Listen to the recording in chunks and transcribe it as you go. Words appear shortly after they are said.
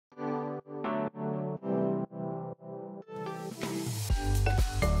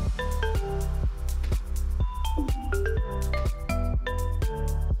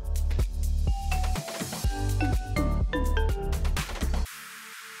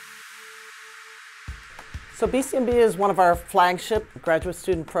So BCMB is one of our flagship graduate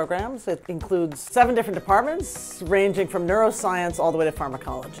student programs. It includes 7 different departments, ranging from neuroscience all the way to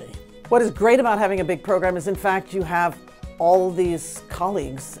pharmacology. What is great about having a big program is, in fact, you have all these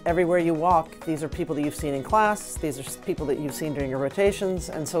colleagues everywhere you walk. These are people that you've seen in class, these are people that you've seen during your rotations,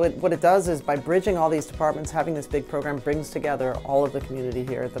 and so what it does is, by bridging all these departments, having this big program brings together all of the community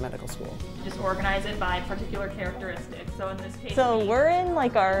here at the medical school. Just organize it by particular characteristics. So in this case, we're in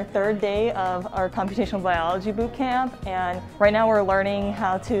like our 3rd day of our computational biology boot camp, and right now we're learning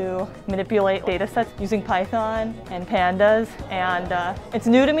how to manipulate data sets using Python and pandas, and it's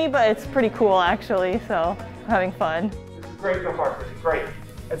new to me, but it's pretty cool actually, so I'm having fun. Great so far, Chrissy, great.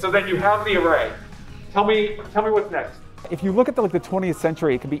 And so then you have the array. Tell me what's next. If you look at the 20th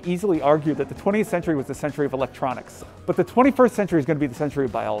century, it can be easily argued that the 20th century was the century of electronics. But the 21st century is going to be the century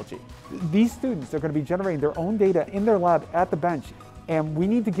of biology. These students are going to be generating their own data in their lab at the bench. And we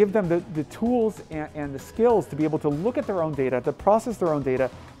need to give them the tools and the skills to be able to look at their own data, to process their own data,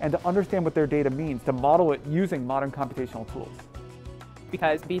 and to understand what their data means, to model it using modern computational tools.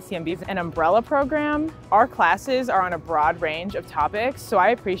 Because BCMB is an umbrella program, our classes are on a broad range of topics, so I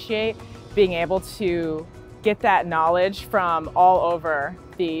appreciate being able to get that knowledge from all over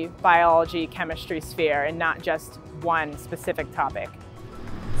the biology, chemistry sphere and not just one specific topic.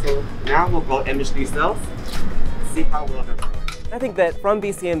 So now we'll go image these cells, see how well they're growing. I think that from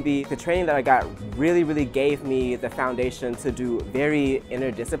BCMB, the training that I got really gave me the foundation to do very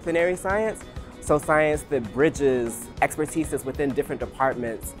interdisciplinary science. So science that bridges expertises within different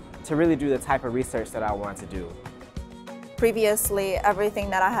departments to really do the type of research that I want to do. Previously, everything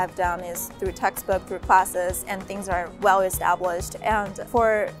that I have done is through textbook, through classes, and things are well established. And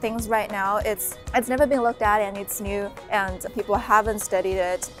for things right now, it's never been looked at and it's new and people haven't studied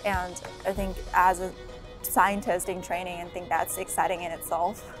it. And I think as a scientist in training, I think that's exciting in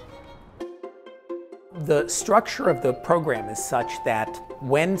itself. The structure of the program is such that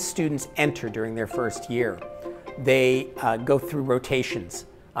when students enter during their first year, they go through rotations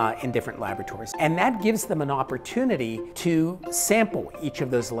in different laboratories. And that gives them an opportunity to sample each of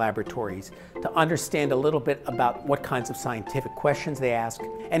those laboratories, to understand a little bit about what kinds of scientific questions they ask,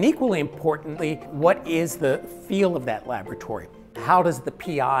 and equally importantly, what is the feel of that laboratory? How does the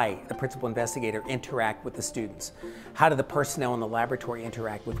PI, the principal investigator, interact with the students? How do the personnel in the laboratory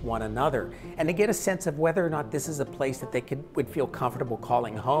interact with one another? And to get a sense of whether or not this is a place that they would feel comfortable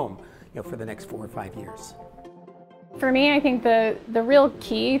calling home, for the next 4 or 5 years. For me, I think the real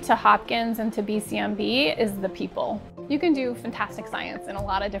key to Hopkins and to BCMB is the people. You can do fantastic science in a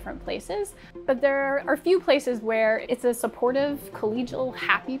lot of different places, but there are a few places where it's a supportive, collegial,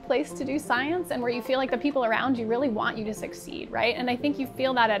 happy place to do science and where you feel like the people around you really want you to succeed, right? And I think you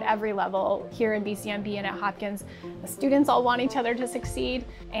feel that at every level here in BCMB and at Hopkins. The students all want each other to succeed,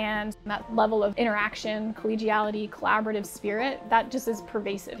 and that level of interaction, collegiality, collaborative spirit, that just is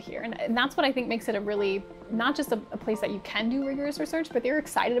pervasive here. And that's what I think makes it a really, not just a place that you can do rigorous research, but they're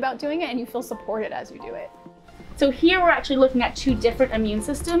excited about doing it and you feel supported as you do it. So here we're actually looking at 2 different immune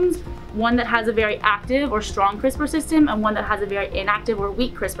systems, one that has a very active or strong CRISPR system and one that has a very inactive or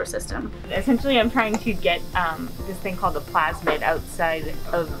weak CRISPR system. Essentially I'm trying to get this thing called the plasmid outside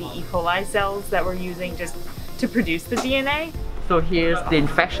of the E. coli cells that we're using just to produce the DNA. So here's the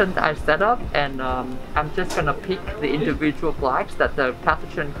infection that I set up, and I'm just going to pick the individual plaques that the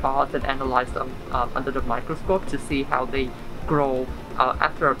pathogen caused and analyze them under the microscope to see how they grow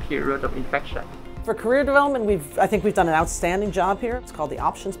after a period of infection. For career development, I think we've done an outstanding job here. It's called the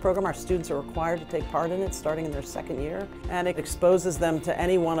Options Program. Our students are required to take part in it starting in their 2nd year, and it exposes them to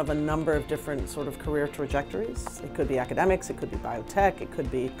any one of a number of different sort of career trajectories. It could be academics, it could be biotech, it could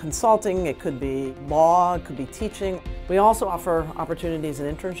be consulting, it could be law, it could be teaching. We also offer opportunities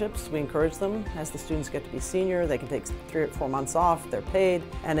and internships. We encourage them. As the students get to be senior, they can take 3 or 4 months off, they're paid,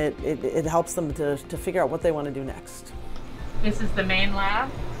 and it helps them to figure out what they want to do next. This is the main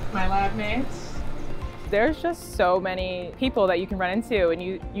lab, my lab mates. There's just so many people that you can run into, and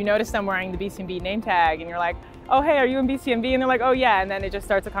you notice them wearing the BCMB name tag and you're like, oh hey, are you in BCMB? And they're like, oh yeah, and then it just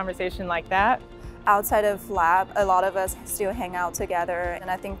starts a conversation like that. Outside of lab, a lot of us still hang out together,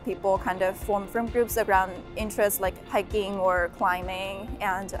 and I think people kind of form from groups around interests like hiking or climbing,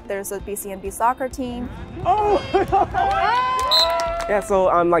 and there's a BCMB soccer team. Oh! Yeah, so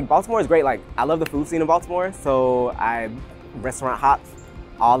like Baltimore is great. Like, I love the food scene in Baltimore, so I restaurant hop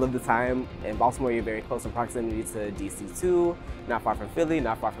all of the time. In Baltimore, you're very close in proximity to DC too, not far from Philly,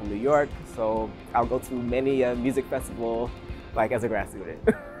 not far from New York, so I'll go to many music festival like as a grad student.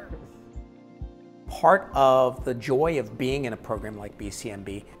 part of the joy of being in a program like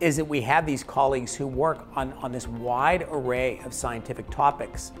BCMB is that we have these colleagues who work on this wide array of scientific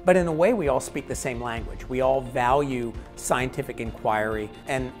topics, but in a way we all speak the same language. We all value scientific inquiry,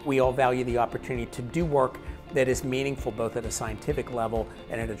 and we all value the opportunity to do work that is meaningful both at a scientific level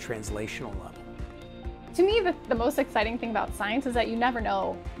and at a translational level. To me, the most exciting thing about science is that you never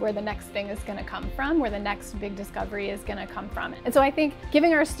know where the next thing is going to come from, where the next big discovery is going to come from. And so I think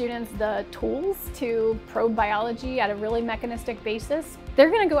giving our students the tools to probe biology at a really mechanistic basis, they're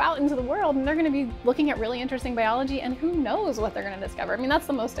going to go out into the world and they're going to be looking at really interesting biology, and who knows what they're going to discover. I mean, that's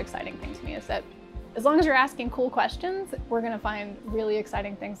the most exciting thing to me, is that as long as you're asking cool questions, we're going to find really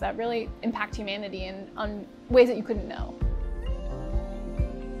exciting things that really impact humanity in on ways that you couldn't know.